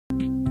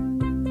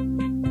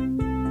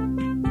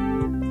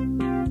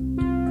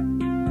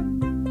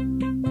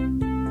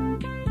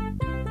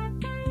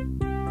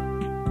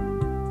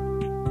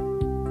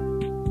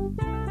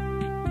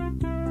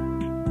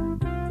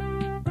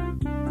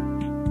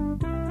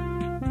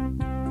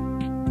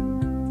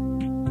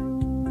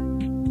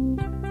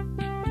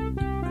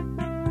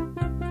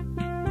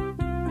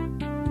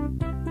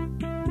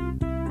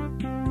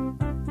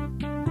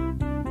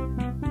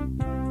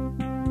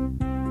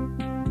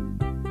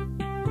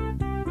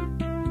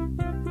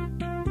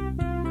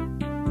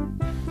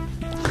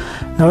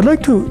Now I'd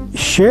like to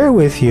share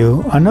with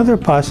you another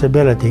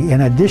possibility, an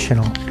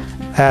additional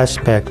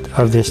aspect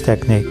of this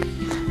technique,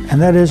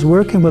 and that is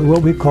working with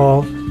what we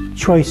call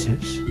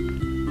choices.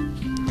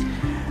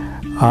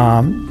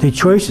 The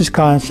choices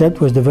concept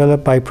was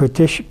developed by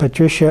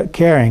Patricia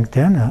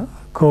Carrington, a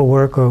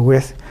co-worker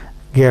with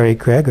Gary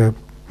Craig.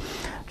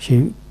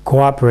 She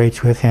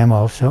cooperates with him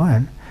also,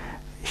 and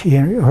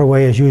her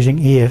way is using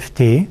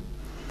EFT.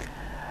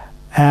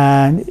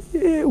 And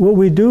what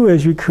we do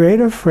is we create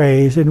a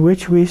phrase in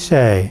which we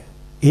say,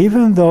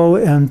 even though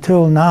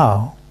until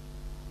now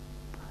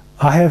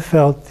I have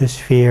felt this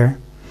fear,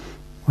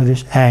 or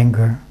this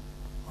anger,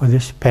 or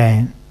this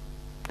pain,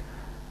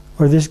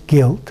 or this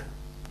guilt,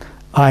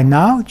 I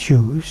now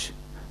choose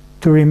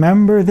to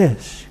remember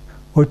this,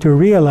 or to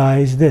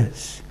realize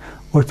this,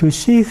 or to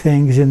see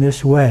things in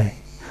this way,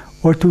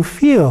 or to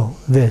feel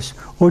this,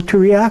 or to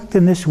react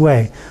in this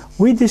way.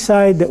 We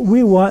decide that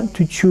we want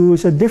to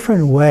choose a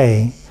different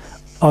way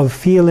of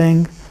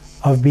feeling,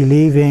 of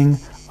believing,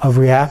 of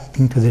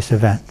reacting to this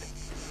event.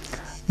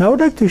 Now I would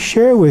like to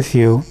share with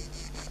you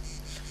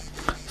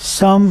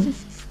some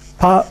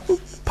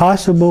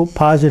possible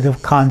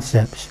positive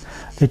concepts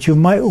that you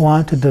might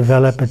want to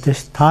develop at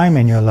this time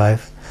in your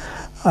life,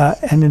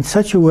 and in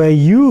such a way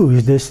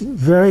use this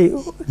very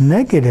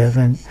negative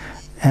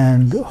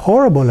and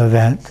horrible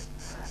event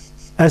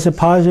as a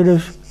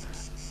positive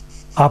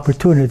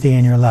opportunity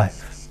in your life.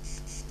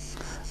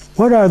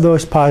 What are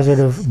those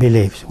positive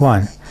beliefs?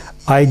 One,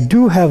 I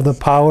do have the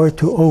power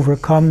to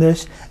overcome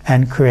this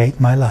and create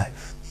my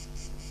life.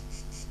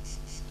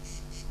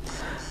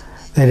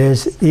 That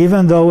is,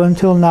 even though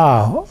until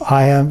now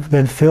I have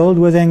been filled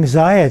with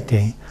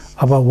anxiety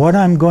about what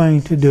I'm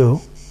going to do,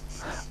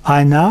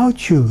 I now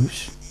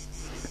choose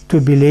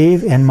to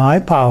believe in my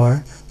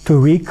power to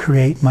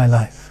recreate my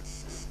life,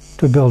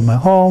 to build my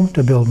home,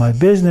 to build my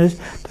business,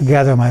 to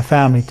gather my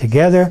family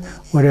together,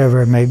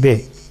 whatever it may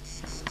be.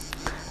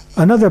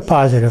 Another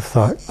positive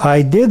thought,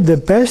 I did the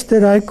best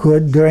that I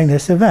could during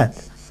this event.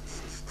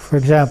 For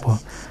example,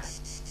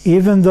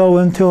 even though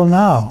until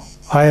now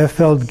I have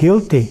felt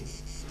guilty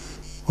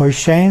or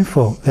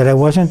shameful that I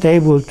wasn't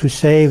able to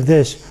save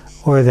this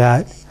or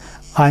that,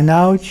 I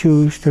now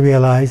choose to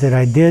realize that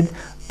I did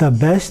the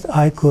best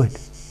I could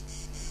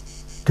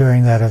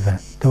during that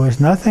event. There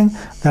was nothing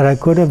that I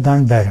could have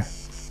done better.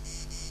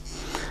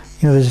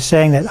 You know, there's a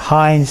saying that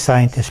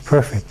hindsight is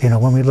perfect. You know,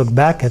 when we look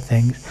back at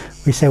things,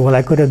 we say, well,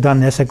 I could have done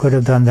this, I could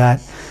have done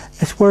that.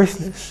 It's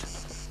worthless.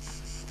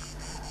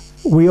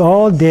 We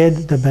all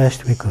did the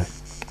best we could.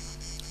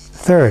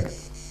 Third,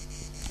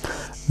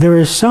 there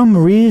is some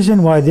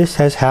reason why this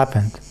has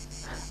happened.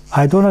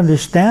 I don't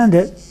understand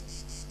it,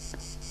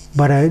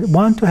 but I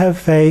want to have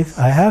faith,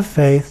 I have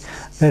faith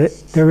that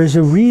there is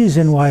a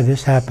reason why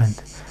this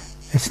happened.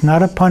 It's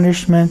not a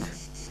punishment,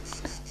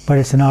 but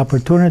it's an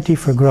opportunity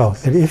for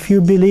growth. That if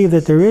you believe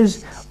that there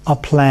is a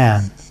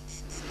plan,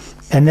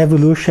 an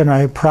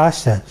evolutionary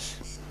process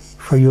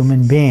for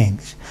human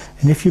beings,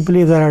 and if you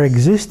believe that our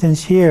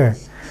existence here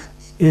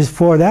is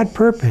for that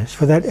purpose,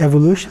 for that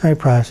evolutionary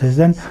process,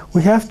 then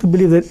we have to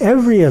believe that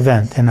every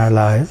event in our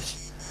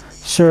lives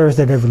serves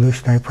that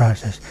evolutionary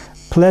process,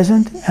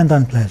 pleasant and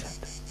unpleasant.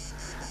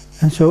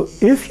 And so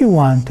if you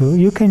want to,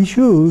 you can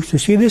choose to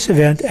see this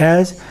event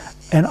as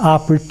an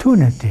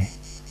opportunity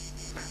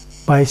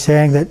by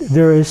saying that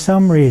there is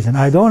some reason.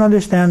 I don't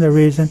understand the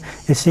reason.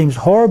 It seems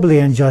horribly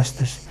unjust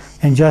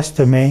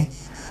to me,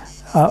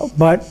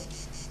 but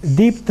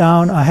deep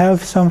down I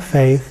have some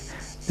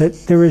faith that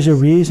there is a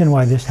reason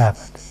why this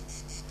happened.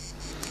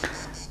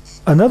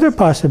 Another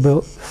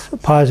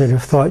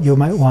positive thought you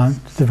might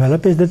want to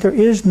develop is that there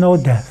is no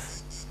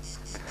death.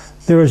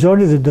 There is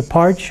only the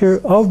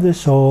departure of the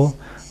soul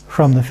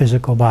from the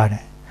physical body.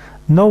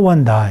 No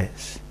one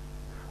dies.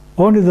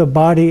 Only the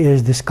body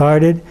is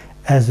discarded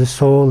as the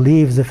soul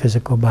leaves the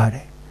physical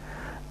body.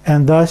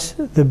 And thus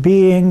the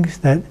beings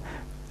that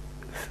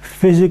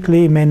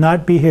physically may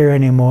not be here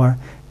anymore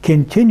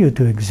continue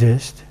to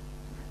exist,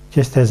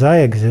 just as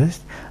I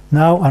exist,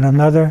 now on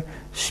another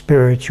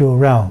spiritual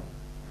realm.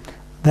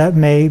 That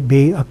may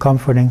be a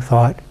comforting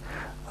thought,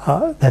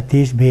 that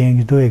these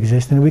beings do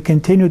exist, and we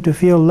continue to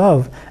feel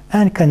love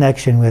and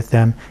connection with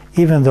them,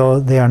 even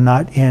though they are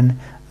not in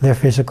their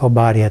physical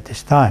body at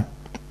this time.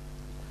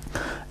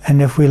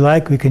 And if we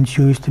like, we can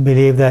choose to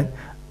believe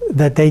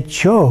that they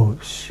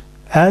chose,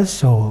 as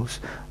souls,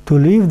 to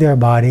leave their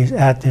bodies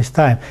at this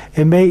time.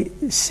 It may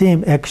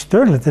seem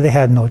externally that they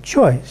had no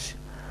choice,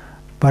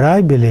 but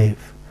I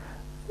believe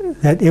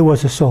that it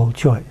was a soul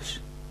choice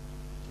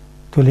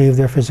to leave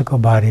their physical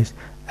bodies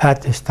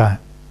at this time.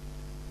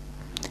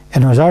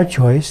 And it was our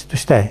choice to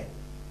stay.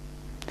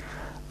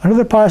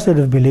 Another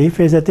positive belief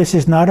is that this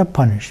is not a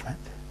punishment,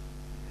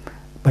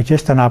 but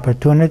just an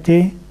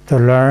opportunity to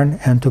learn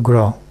and to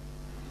grow.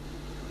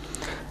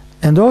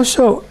 And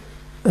also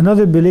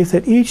another belief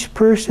that each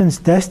person's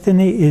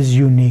destiny is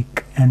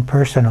unique and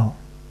personal.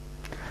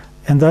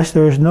 And thus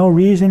there is no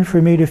reason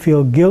for me to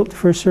feel guilt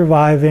for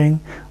surviving,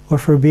 or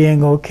for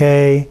being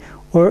okay,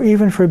 or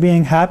even for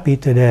being happy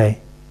today.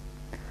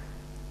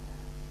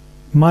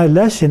 my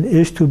lesson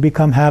is to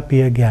become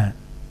happy again.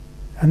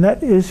 And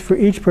that is for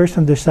each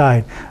person to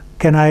decide.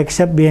 Can I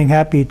accept being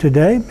happy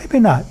today? Maybe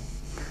not.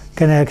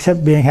 Can I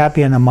accept being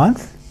happy in a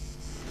month?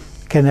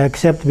 Can I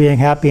accept being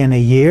happy in a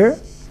year?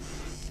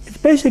 It's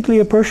basically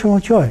a personal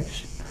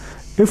choice.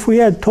 If we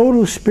had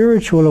total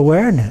spiritual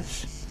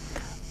awareness,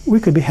 we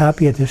could be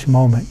happy at this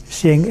moment,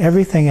 seeing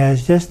everything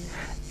as just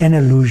an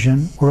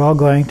illusion. We're all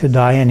going to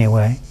die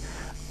anyway.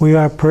 We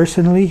are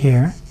personally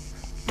here,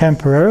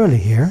 temporarily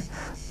here,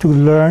 to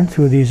learn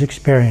through these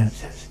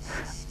experiences.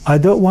 I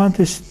don't want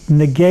to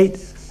negate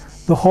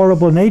the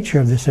horrible nature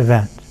of this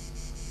event.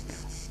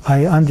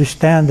 I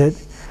understand it,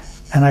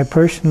 and I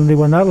personally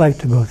would not like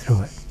to go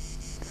through it.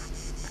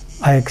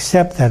 I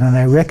accept that and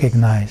I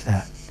recognize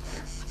that.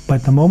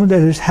 But the moment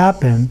that has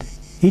happened,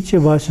 each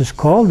of us is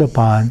called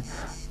upon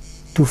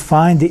to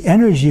find the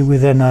energy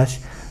within us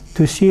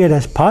to see it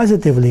as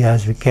positively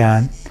as we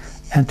can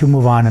and to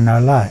move on in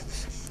our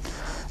lives.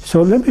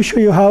 So let me show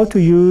you how to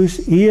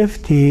use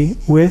EFT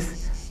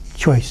with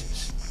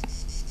choices.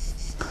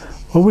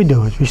 What we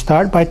do is we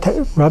start by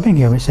rubbing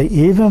here. We say,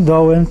 even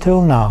though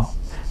until now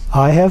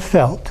I have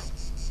felt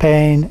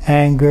pain,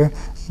 anger,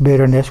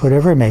 bitterness,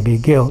 whatever it may be,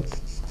 guilt,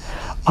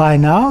 I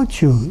now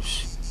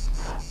choose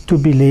to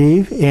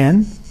believe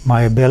in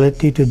my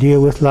ability to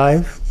deal with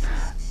life,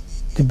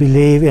 to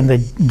believe in the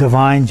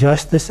divine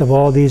justice of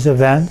all these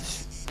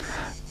events,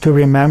 to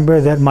remember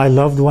that my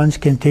loved ones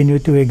continue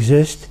to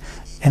exist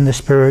in the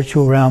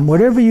spiritual realm,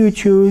 whatever you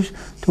choose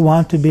to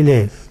want to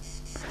believe.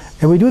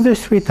 And we do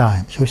this 3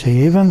 times. We say,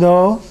 even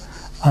though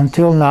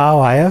until now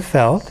I have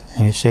felt,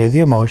 and you say the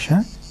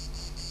emotion,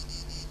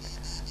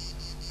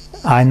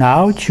 I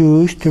now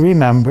choose to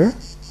remember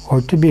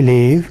or to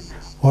believe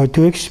or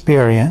to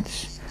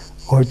experience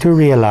or to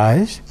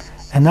realize,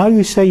 and now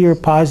you say your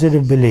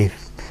positive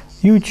belief.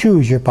 You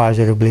choose your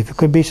positive belief. It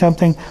could be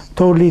something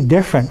totally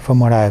different from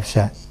what I have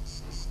said.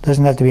 It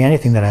doesn't have to be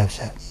anything that I have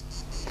said.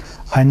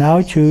 I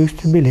now choose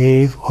to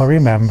believe or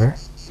remember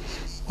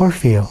or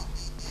feel.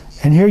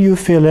 And here you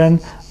fill in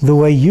the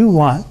way you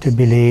want to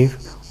believe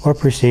or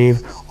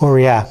perceive or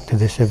react to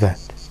this event.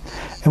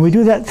 And we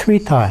do that 3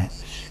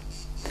 times.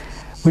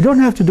 We don't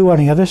have to do it on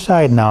the other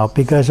side now,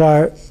 because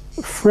our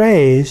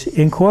phrase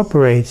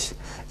incorporates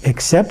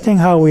accepting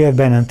how we have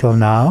been until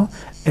now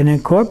and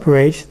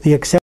incorporates the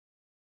acceptance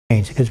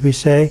change, because we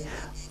say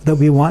that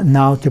we want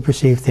now to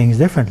perceive things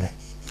differently.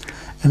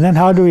 And then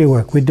how do we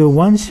work? We do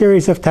 1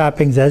 series of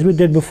tappings as we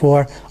did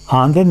before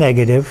on the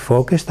negative,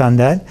 focused on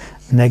that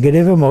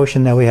negative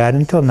emotion that we had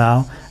until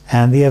now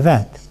and the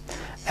event.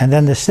 And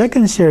then the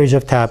 2nd series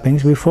of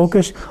tappings, we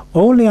focus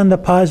only on the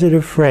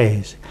positive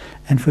phrase.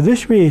 And for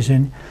this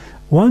reason,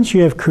 once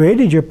you have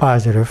created your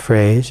positive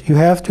phrase, you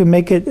have to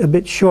make it a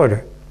bit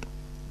shorter.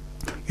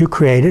 You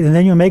create it, and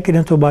then you make it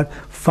into about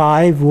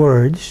 5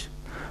 words,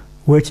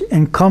 which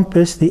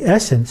encompass the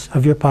essence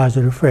of your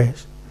positive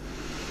phrase.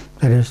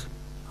 That is,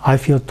 I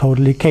feel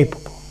totally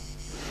capable.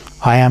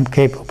 I am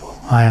capable.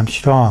 I am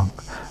strong.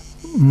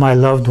 My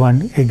loved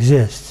one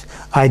exists.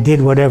 I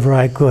did whatever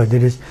I could.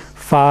 It is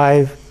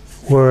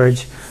 5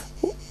 words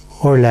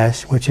or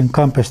less which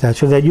encompass that,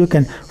 so that you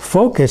can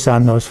focus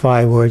on those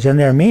 5 words and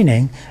their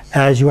meaning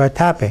as you are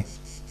tapping.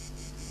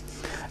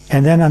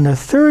 And then on the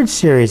 3rd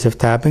series of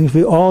tappings,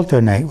 we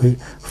alternate. We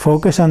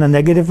focus on the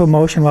negative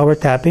emotion while we're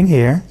tapping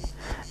here,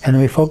 and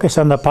then we focus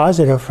on the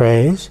positive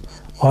phrase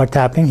while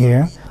tapping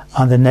here,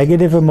 on the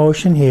negative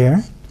emotion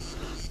here,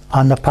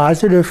 on the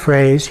positive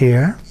phrase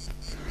here,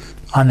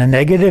 on the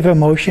negative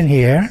emotion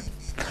here,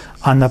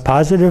 on the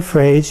positive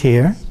phrase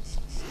here,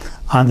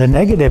 on the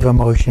negative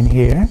emotion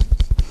here,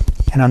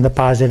 and on the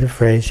positive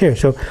phrase here.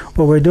 So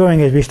what we're doing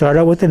is we start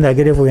out with the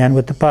negative, we end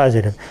with the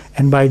positive.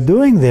 And by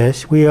doing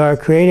this, we are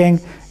creating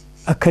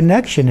a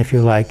connection, if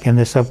you like, in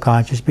the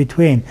subconscious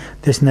between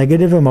this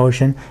negative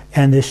emotion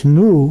and this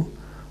new,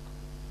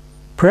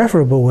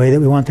 preferable way that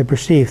we want to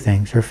perceive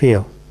things or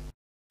feel.